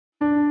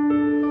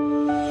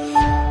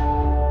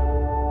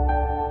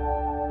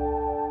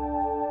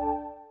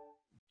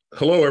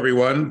Hello,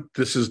 everyone.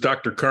 This is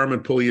Dr. Carmen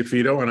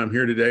Pugliafito, and I'm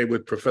here today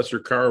with Professor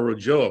Carl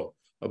Regillo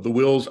of the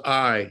Wills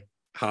Eye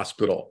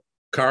Hospital.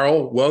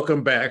 Carl,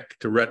 welcome back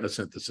to Retina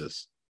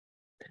Synthesis.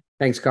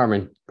 Thanks,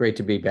 Carmen. Great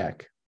to be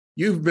back.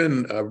 You've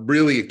been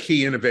really a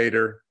key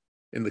innovator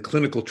in the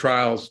clinical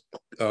trials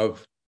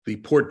of the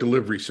port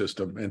delivery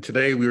system, and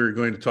today we are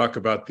going to talk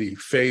about the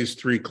phase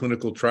 3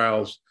 clinical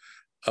trials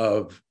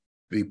of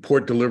the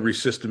port delivery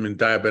system in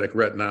diabetic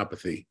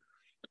retinopathy.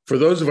 For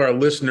those of our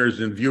listeners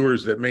and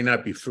viewers that may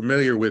not be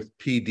familiar with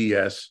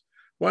PDS,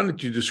 why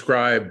don't you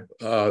describe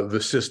the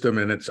system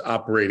and its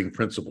operating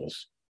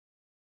principles?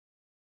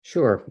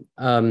 Sure.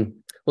 Well,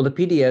 the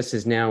PDS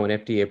is now an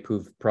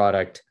FDA-approved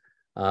product,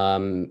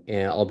 and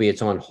albeit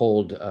it's on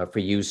hold for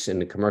use in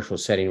the commercial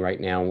setting right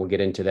now, and we'll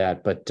get into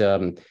that. But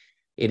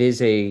it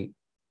is a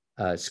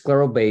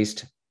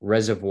scleral-based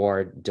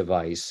reservoir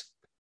device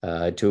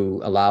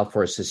to allow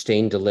for a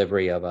sustained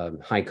delivery of a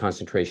high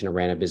concentration of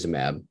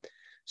ranibizumab.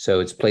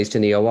 So it's placed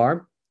in the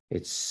OR.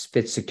 It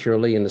fits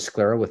securely in the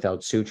sclera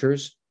without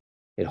sutures.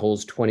 It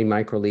holds 20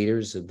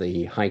 microliters of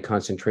the high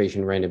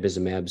concentration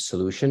ranibizumab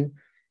solution.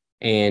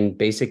 And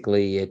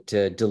basically it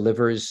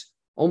delivers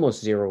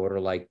almost zero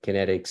order-like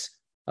kinetics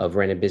of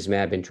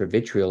ranibizumab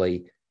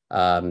intravitreally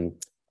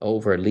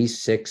over at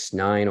least 6,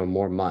 9 or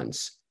more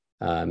months.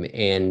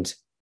 And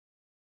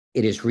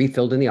it is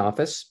refilled in the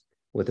office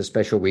with a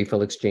special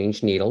refill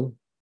exchange needle.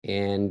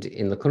 And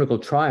in the clinical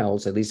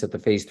trials, at least at the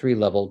phase 3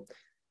 level,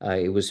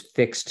 it was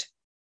fixed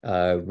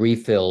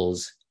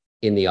refills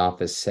in the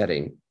office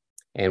setting.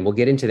 And we'll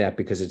get into that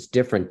because it's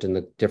different in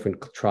the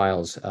different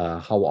trials,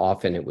 how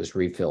often it was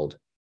refilled.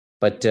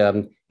 But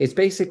it's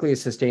basically a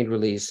sustained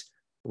release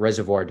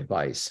reservoir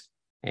device.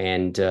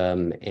 And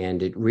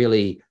it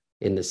really,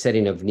 in the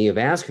setting of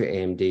neovascular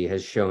AMD,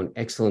 has shown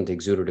excellent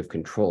exudative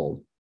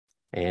control.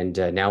 And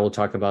now we'll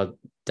talk about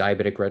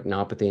diabetic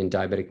retinopathy and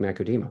diabetic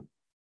macular edema.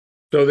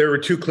 So there were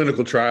 2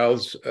 clinical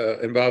trials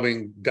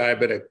involving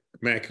diabetic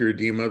macular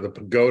edema, the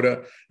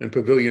Pagoda and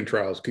Pavilion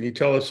trials. Can you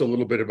tell us a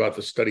little bit about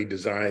the study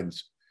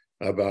designs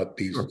about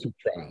these 2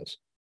 trials?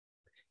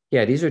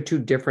 Yeah, these are 2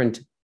 different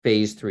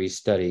phase 3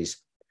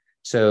 studies.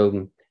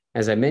 So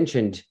as I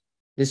mentioned,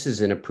 this is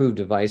an approved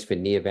device for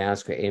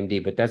neovascular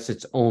AMD, but that's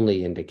its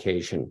only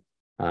indication.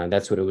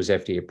 That's what it was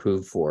FDA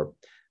approved for.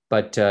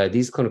 But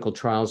these clinical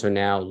trials are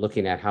now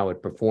looking at how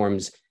it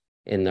performs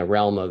in the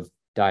realm of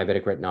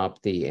diabetic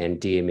retinopathy and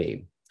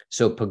DME.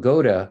 So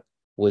Pagoda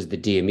was the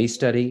DME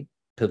study.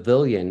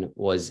 Pavilion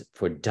was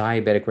for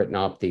diabetic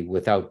retinopathy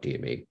without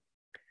DME.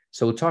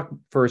 So we'll talk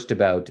first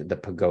about the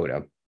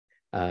Pagoda.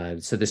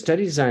 So the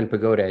study design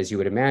Pagoda, as you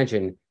would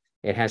imagine,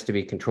 it has to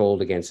be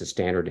controlled against a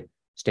standard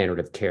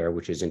of care,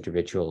 which is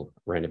intravitreal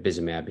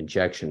ranibizumab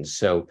injections.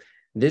 So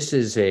this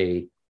is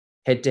a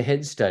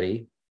head-to-head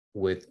study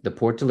with the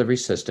port delivery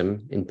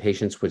system in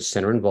patients with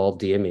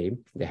center-involved DME.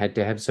 They had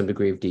to have some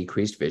degree of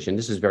decreased vision.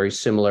 This is very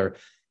similar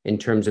in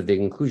terms of the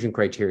inclusion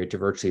criteria to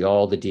virtually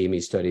all the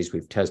DME studies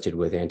we've tested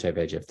with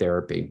anti-VEGF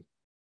therapy.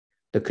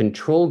 The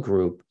control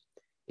group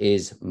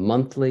is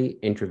monthly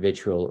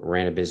intravitreal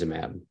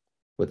ranibizumab,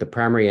 with the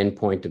primary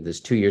endpoint of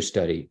this 2-year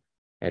study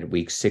at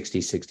week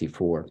 60,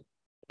 64.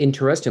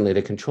 Interestingly,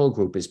 the control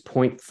group is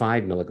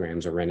 0.5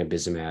 milligrams of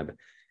ranibizumab.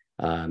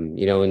 In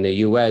the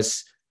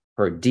US,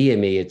 for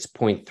DME, it's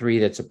 0.3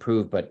 that's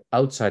approved, but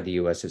outside the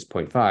US, it's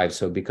 0.5.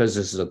 So because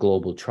this is a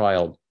global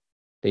trial,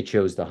 they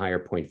chose the higher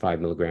 0.5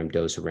 milligram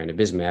dose of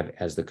ranibizumab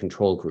as the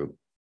control group.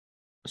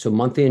 So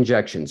monthly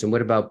injections. And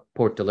what about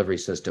port delivery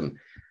system?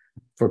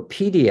 For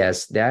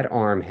PDS, that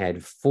arm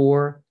had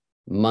 4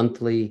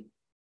 monthly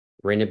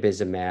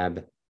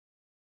ranibizumab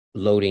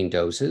loading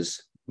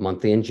doses,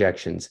 monthly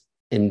injections,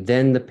 and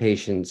then the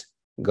patients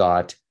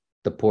got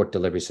the port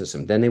delivery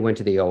system. Then they went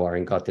to the OR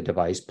and got the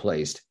device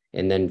placed,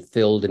 and then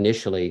filled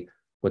initially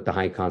with the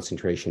high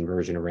concentration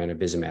version of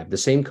ranibizumab, the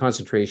same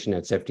concentration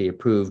that's FDA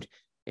approved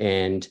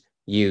and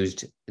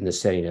used in the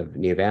setting of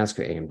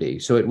neovascular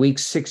AMD. So at week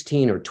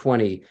 16 or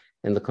 20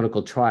 in the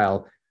clinical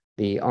trial,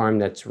 the arm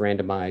that's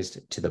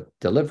randomized to the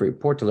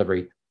port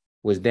delivery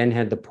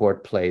had the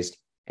port placed,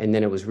 and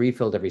then it was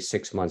refilled every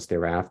 6 months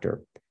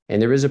thereafter.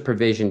 And there is a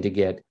provision to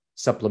get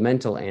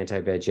supplemental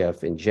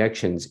anti-VEGF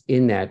injections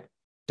in that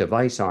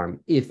device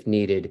arm if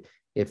needed,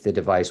 if the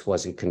device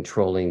wasn't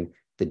controlling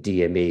the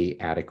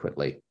DME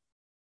adequately.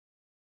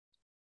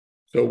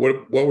 So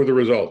what were the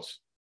results?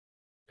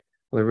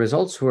 Well, the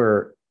results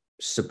were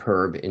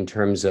superb in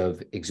terms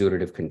of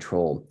exudative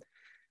control.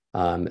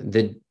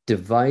 The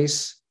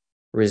device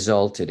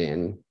resulted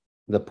in,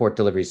 the port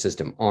delivery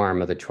system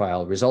arm of the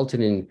trial,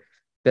 resulted in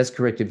best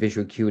corrected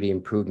visual acuity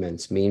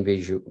improvements, mean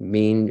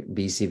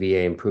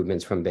BCVA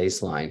improvements from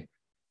baseline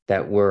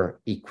that were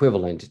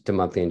equivalent to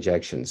monthly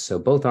injections. So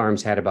both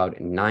arms had about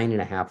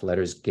 9.5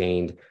 letters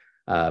gained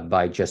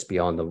by just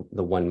beyond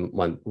the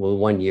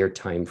 1 year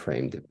time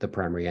frame, the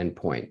primary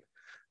endpoint.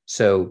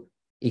 So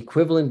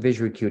equivalent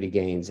visual acuity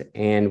gains.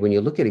 And when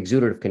you look at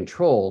exudative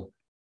control,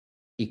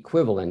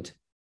 equivalent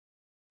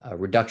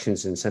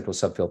reductions in central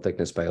subfield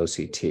thickness by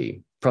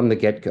OCT from the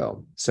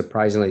get-go.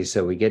 Surprisingly,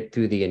 so we get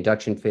through the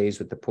induction phase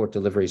with the port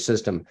delivery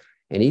system,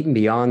 and even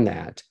beyond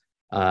that,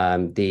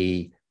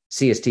 the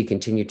CST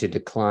continued to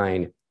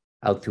decline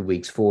out through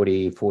weeks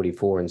 40,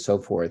 44, and so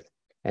forth,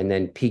 and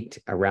then peaked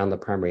around the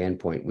primary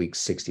endpoint, weeks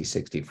 60,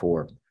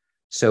 64.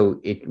 So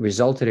it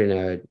resulted in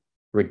a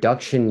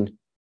reduction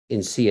in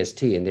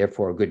CST, and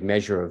therefore a good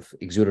measure of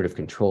exudative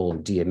control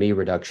and DME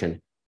reduction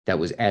that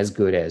was as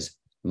good as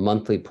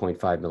monthly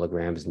 0.5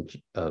 milligrams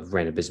of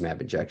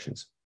ranibizumab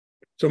injections.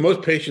 So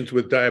most patients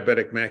with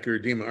diabetic macular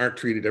edema aren't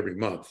treated every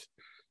month.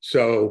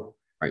 So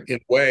right. In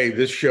a way,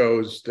 this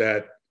shows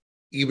that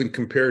even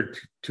compared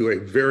to a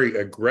very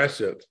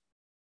aggressive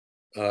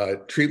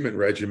treatment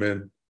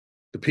regimen,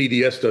 the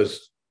PDS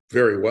does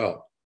very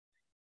well.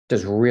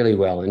 Does really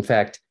well. In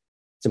fact,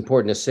 it's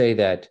important to say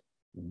that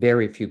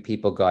very few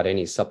people got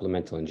any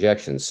supplemental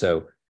injections.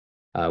 So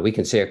we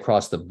can say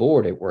across the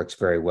board, it works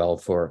very well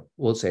for,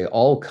 we'll say,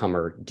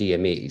 all-comer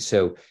DME.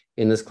 So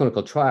in this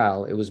clinical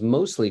trial, it was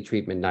mostly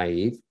treatment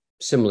naive,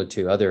 similar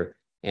to other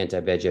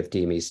anti-VEGF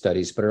DME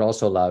studies, but it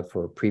also allowed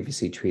for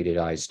previously treated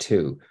eyes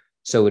too.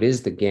 So it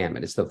is the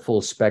gamut. It's the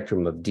full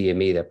spectrum of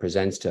DME that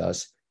presents to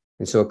us.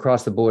 And so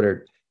across the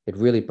board, it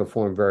really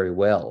performed very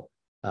well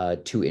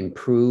to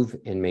improve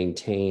and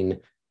maintain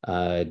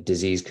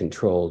disease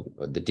control,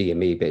 the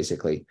DME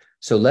basically.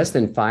 So less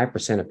than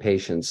 5% of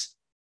patients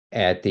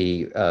at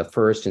the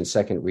first and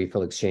second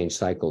refill exchange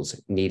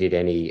cycles needed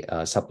any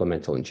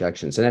supplemental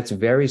injections. And that's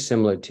very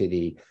similar to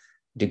the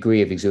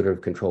degree of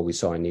exudative control we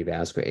saw in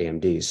neovascular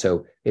AMD.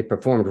 So it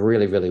performed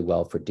really, really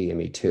well for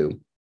DME too.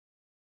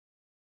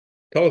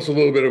 Tell us a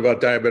little bit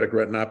about diabetic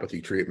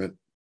retinopathy treatment.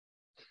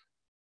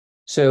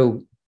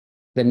 So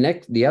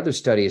the other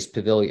study is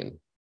Pavilion.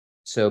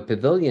 So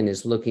Pavilion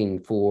is looking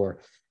for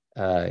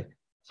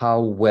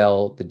how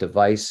well the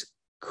device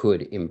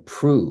could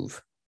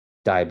improve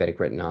diabetic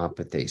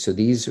retinopathy. So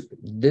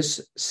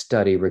this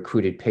study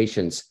recruited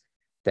patients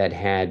that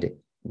had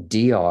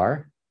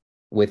DR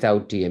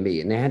without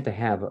DME, and they had to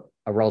have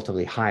a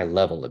relatively high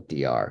level of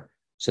DR.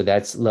 So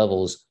that's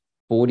levels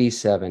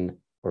 47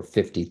 or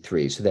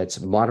 53. So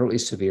that's moderately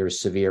severe,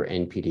 severe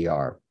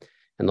NPDR.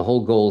 And the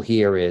whole goal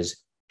here is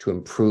to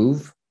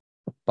improve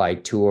by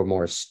 2 or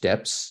more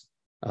steps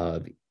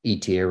of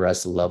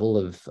ETRS level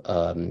of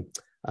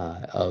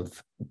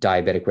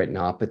diabetic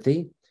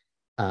retinopathy,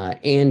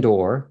 and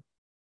or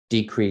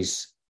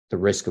decrease the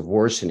risk of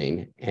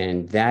worsening.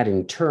 And that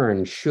in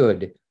turn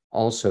should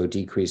also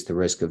decrease the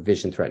risk of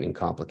vision-threatening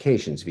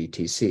complications,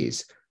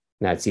 VTCs.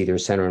 And that's either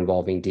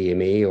center-involving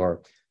DME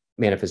or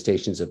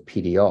manifestations of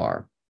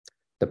PDR.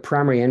 The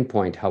primary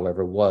endpoint,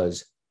 however,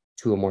 was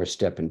 2 or more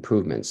step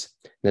improvements.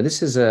 Now,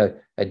 this is a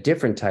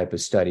different type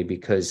of study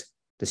because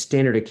the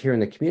standard of care in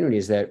the community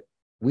is that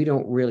we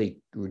don't really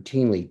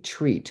routinely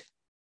treat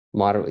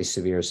moderately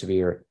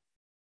severe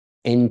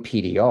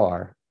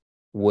NPDR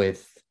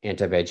with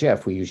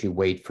anti-VEGF. We usually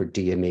wait for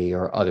DME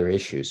or other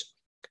issues.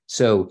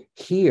 So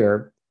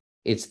here,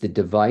 it's the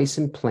device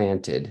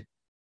implanted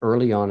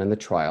early on in the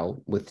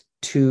trial with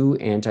 2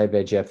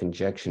 anti-VEGF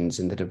injections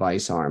in the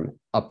device arm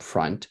up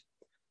front,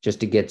 just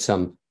to get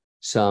some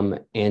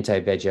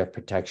anti-VEGF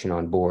protection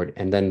on board.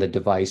 And then the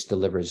device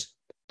delivers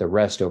the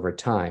rest over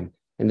time.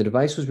 And the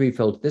device was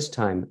refilled this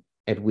time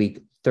at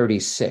week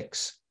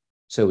 36.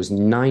 So it was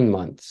 9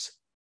 months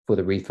for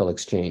the refill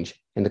exchange.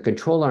 And the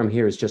control arm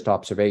here is just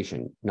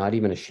observation, not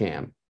even a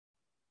sham.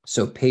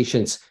 So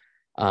patients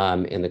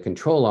in the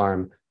control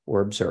arm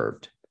were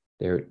observed.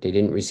 They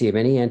didn't receive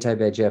any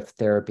anti-VEGF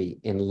therapy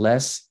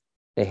unless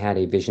they had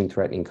a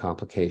vision-threatening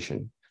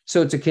complication.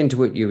 So it's akin to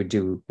what you would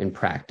do in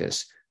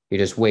practice. You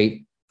just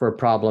wait for a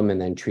problem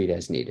and then treat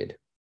as needed.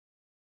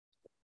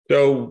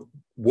 So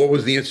what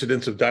was the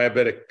incidence of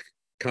diabetic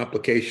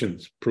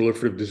complications,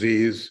 proliferative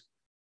disease,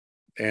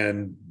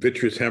 and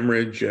vitreous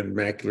hemorrhage and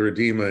macular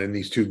edema in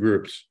these 2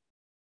 groups?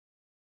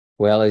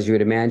 Well, as you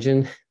would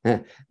imagine,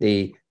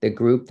 the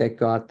group that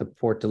got the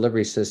port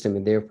delivery system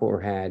and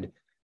therefore had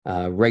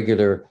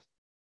regular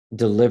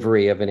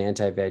delivery of an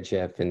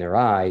anti-VEGF in their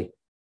eye,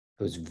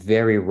 it was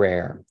very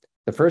rare.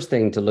 The first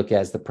thing to look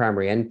at is the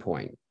primary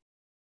endpoint,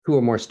 2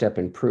 or more step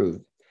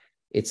improved.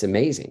 It's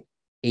amazing.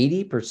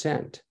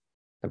 80%,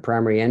 the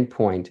primary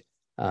endpoint,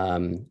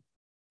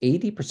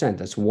 80%,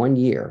 that's 1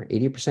 year,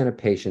 80% of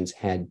patients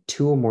had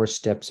 2 or more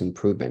steps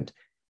improvement.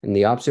 In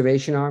the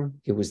observation arm,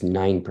 it was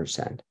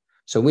 9%.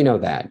 So we know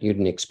that. You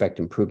didn't expect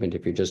improvement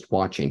if you're just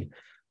watching,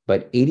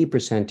 but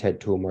 80% had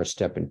 2 or more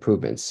step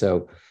improvements.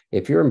 So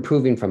if you're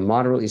improving from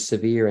moderately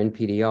severe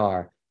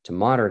NPDR to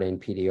moderate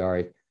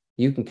NPDR,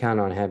 you can count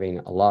on having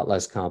a lot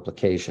less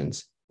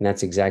complications. And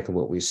that's exactly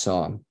what we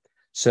saw.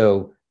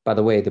 So, by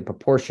the way, the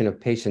proportion of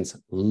patients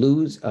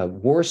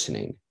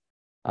worsening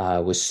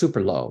was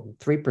super low.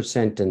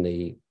 3% in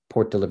the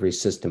port delivery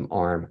system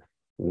arm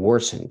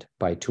worsened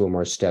by 2 or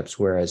more steps,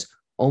 whereas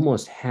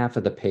almost half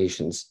of the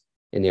patients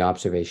in the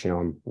observation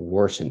arm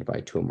worsened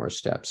by 2 or more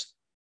steps.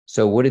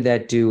 So what did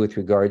that do with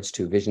regards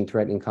to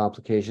vision-threatening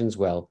complications?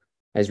 Well,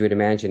 as you would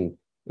imagine,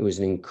 it was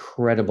an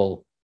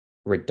incredible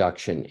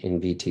reduction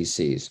in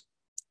VTCs.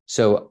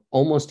 So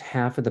almost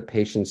half of the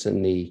patients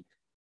in the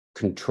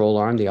control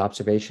arm, the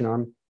observation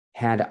arm,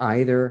 had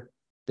either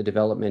the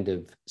development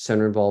of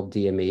center-involved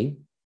DME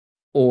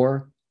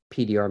or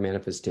PDR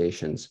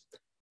manifestations.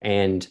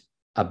 And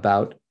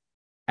about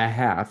a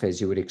half,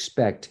 as you would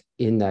expect,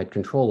 in that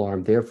control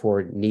arm,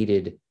 therefore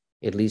needed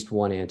at least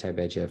one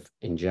anti-VEGF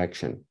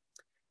injection.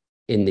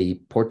 In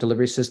the port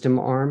delivery system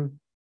arm,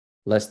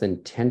 less than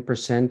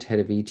 10% had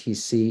a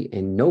VTC,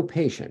 and no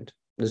patient,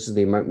 this is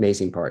the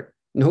amazing part,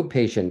 no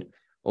patient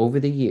over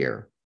the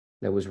year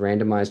that was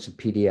randomized to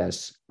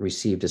PDS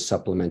received a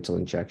supplemental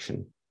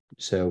injection.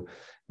 So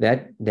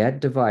that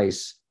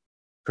device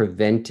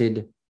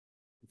prevented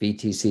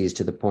VTCs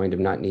to the point of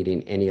not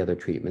needing any other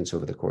treatments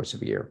over the course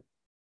of a year.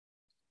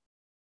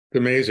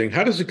 Amazing.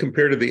 How does it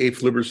compare to the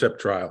aflibercept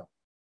trial?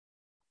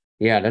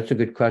 Yeah, that's a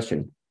good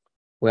question.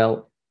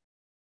 Well,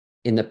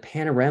 in the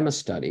Panorama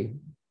study,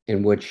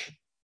 in which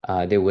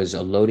there was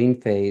a loading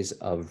phase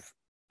of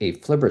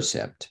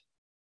aflibercept,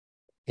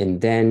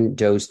 and then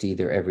dosed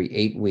either every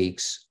 8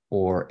 weeks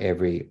or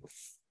every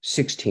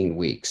 16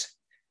 weeks.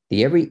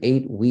 The every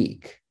 8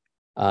 week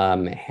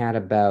had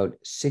about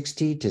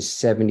 60 to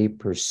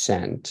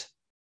 70%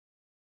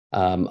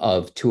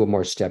 of 2 or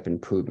more step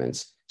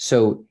improvements.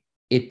 So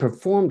it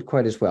performed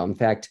quite as well. In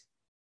fact,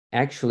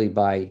 actually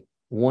by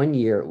 1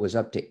 year, it was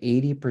up to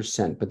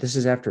 80%, but this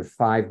is after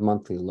 5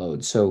 monthly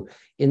loads. So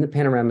in the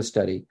Panorama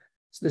study,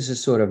 this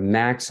is sort of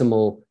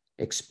maximal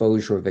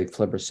exposure of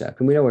aflibercept.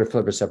 And we know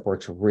aflibercept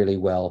works really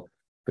well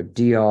for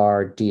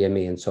DR,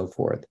 DME, and so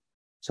forth.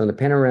 So in the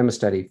Panorama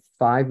study,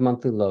 5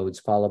 monthly loads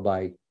followed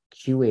by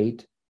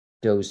Q8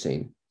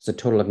 dosing, it's a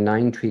total of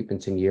 9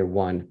 treatments in year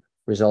 1,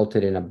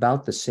 resulted in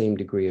about the same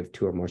degree of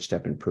 2 or more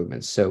step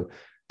improvements. So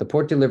the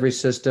port delivery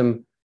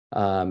system,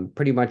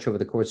 pretty much over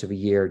the course of a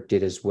year,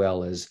 did as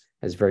well as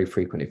very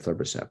frequent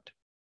aflibercept.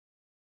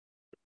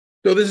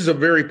 So this is a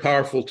very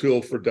powerful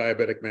tool for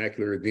diabetic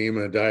macular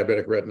edema and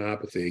diabetic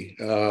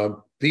retinopathy.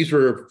 These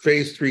were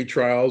phase 3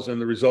 trials, and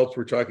the results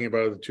we're talking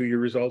about are the 2-year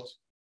results?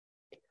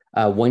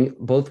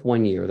 Both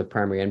 1 year, the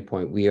primary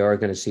endpoint. We are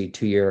going to see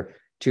 2-year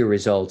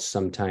results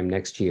sometime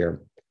next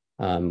year.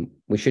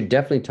 We should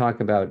definitely talk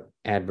about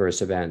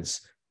adverse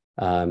events.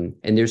 And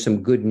there's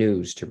some good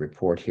news to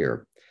report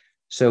here.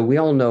 So we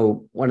all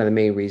know one of the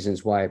main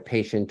reasons why a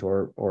patient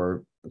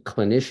or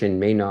clinician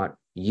may not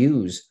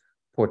use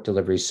port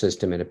delivery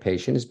system in a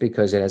patient is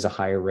because it has a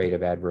higher rate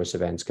of adverse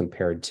events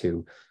compared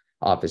to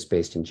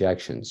office-based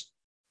injections.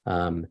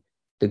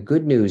 The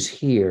good news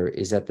here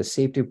is that the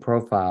safety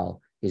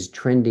profile is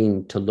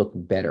trending to look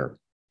better.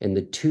 In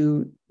the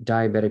 2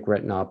 diabetic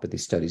retinopathy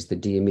studies, the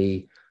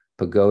DME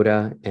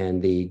Pagoda and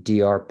the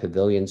DR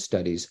Pavilion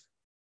studies,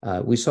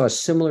 we saw a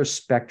similar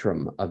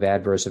spectrum of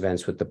adverse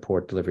events with the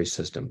port delivery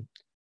system: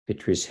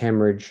 vitreous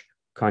hemorrhage,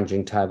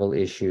 conjunctival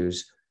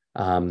issues.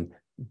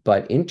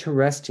 But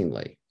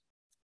interestingly,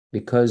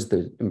 because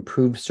the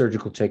improved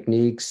surgical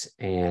techniques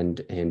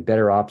and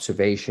better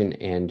observation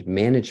and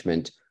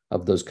management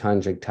of those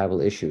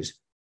conjunctival issues,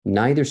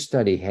 neither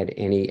study had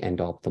any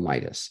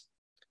endophthalmitis.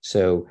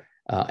 So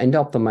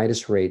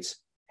endophthalmitis rates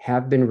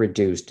have been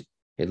reduced,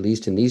 at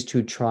least in these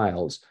 2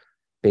 trials,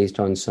 based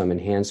on some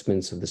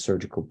enhancements of the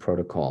surgical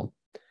protocol.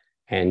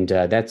 And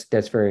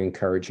that's very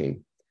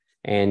encouraging.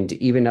 And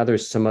even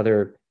some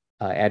other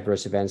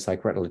adverse events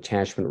like retinal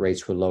detachment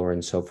rates were lower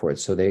and so forth.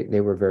 So they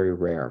were very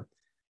rare.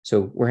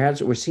 So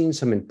we're seeing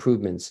some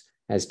improvements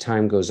as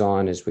time goes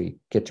on, as we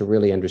get to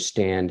really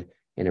understand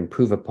and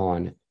improve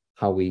upon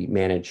how we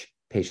manage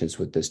patients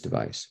with this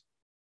device.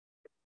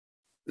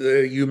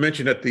 You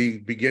mentioned at the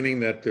beginning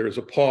that there's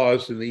a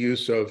pause in the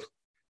use of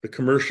the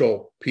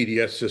commercial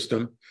PDS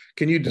system.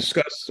 Can you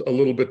discuss a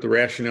little bit the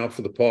rationale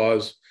for the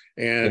pause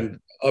and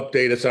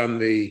update us on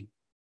the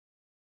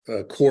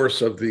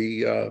course of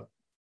the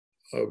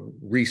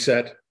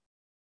reset?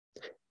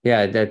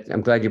 Yeah,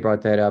 I'm glad you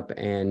brought that up,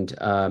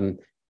 and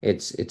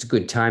it's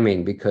good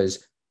timing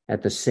because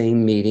at the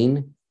same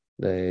meeting,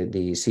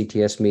 the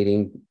CTS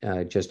meeting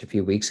just a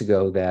few weeks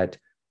ago, that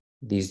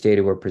these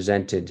data were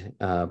presented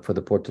for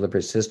the port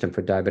delivery system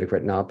for diabetic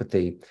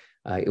retinopathy,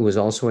 it was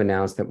also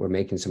announced that we're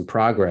making some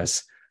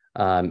progress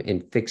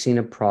in fixing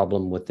a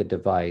problem with the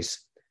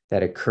device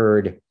that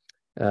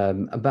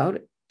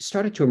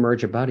started to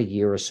emerge about a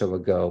year or so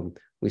ago.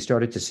 We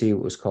started to see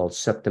what was called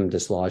septum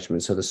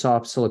dislodgement. So the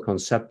soft silicone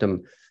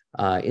septum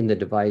in the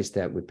device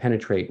that would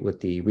penetrate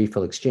with the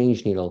refill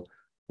exchange needle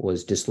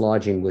was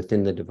dislodging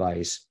within the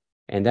device,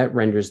 and that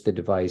renders the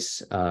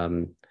device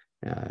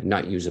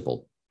not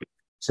usable.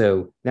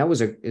 So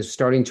that is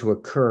starting to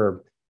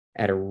occur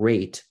at a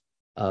rate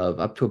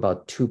of up to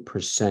about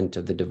 2%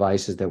 of the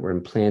devices that were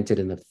implanted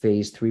in the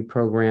phase 3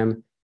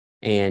 program.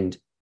 And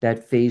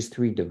that phase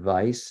 3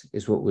 device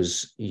is what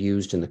was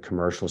used in the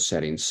commercial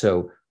setting.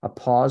 So a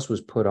pause was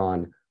put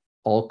on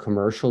all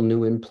commercial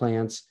new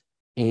implants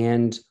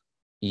and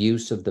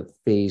use of the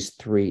phase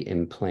 3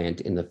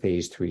 implant in the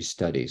phase 3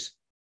 studies.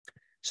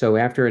 So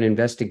after an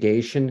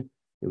investigation,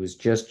 it was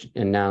just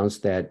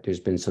announced that there's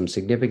been some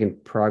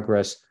significant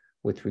progress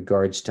with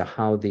regards to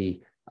how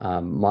the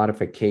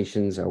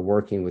modifications are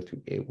working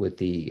with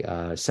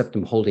the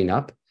septum holding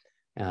up.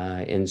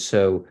 And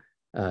so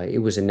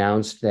it was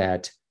announced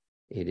that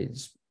it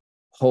is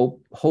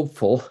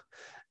hopeful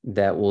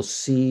that we'll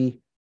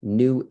see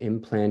new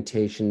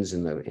implantations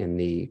in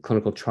the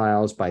clinical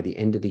trials by the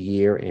end of the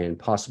year and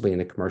possibly in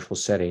the commercial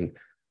setting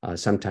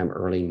sometime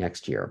early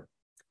next year.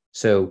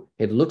 So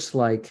it looks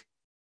like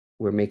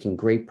we're making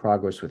great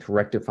progress with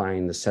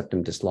rectifying the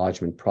septum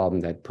dislodgement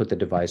problem that put the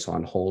device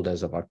on hold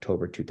as of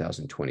October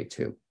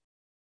 2022.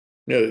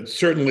 Now, it's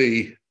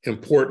certainly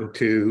important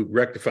to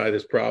rectify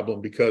this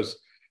problem because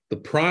the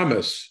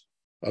promise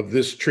of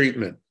this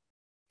treatment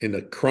in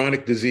a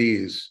chronic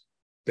disease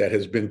that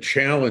has been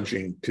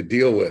challenging to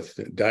deal with,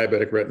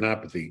 diabetic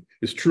retinopathy,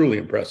 is truly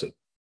impressive.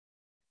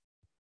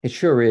 It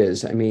sure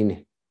is. I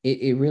mean,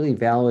 it really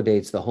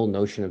validates the whole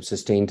notion of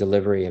sustained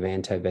delivery of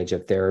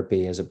anti-VEGF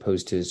therapy as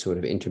opposed to sort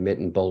of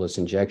intermittent bolus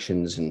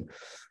injections, and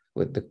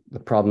with the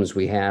problems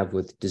we have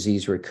with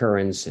disease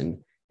recurrence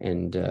and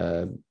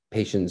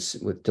patients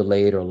with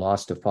delayed or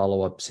lost to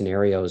follow-up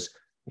scenarios,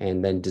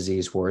 and then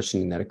disease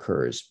worsening that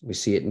occurs. We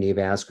see it in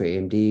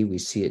neovascular AMD, we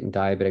see it in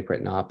diabetic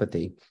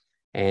retinopathy.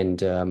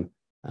 And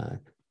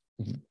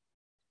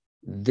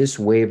this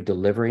way of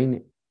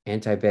delivering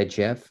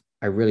anti-VEGF,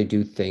 I really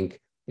do think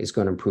is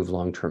going to improve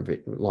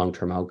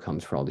long-term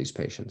outcomes for all these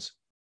patients.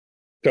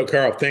 So,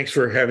 Carl, thanks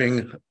for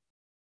having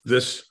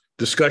this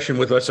discussion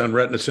with us on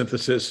retina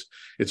synthesis.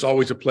 It's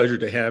always a pleasure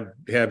to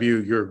have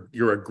you.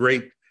 You're a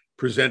great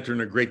presenter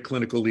and a great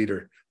clinical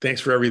leader.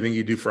 Thanks for everything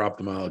you do for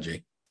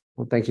ophthalmology.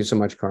 Well, thank you so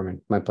much,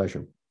 Carmen. My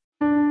pleasure.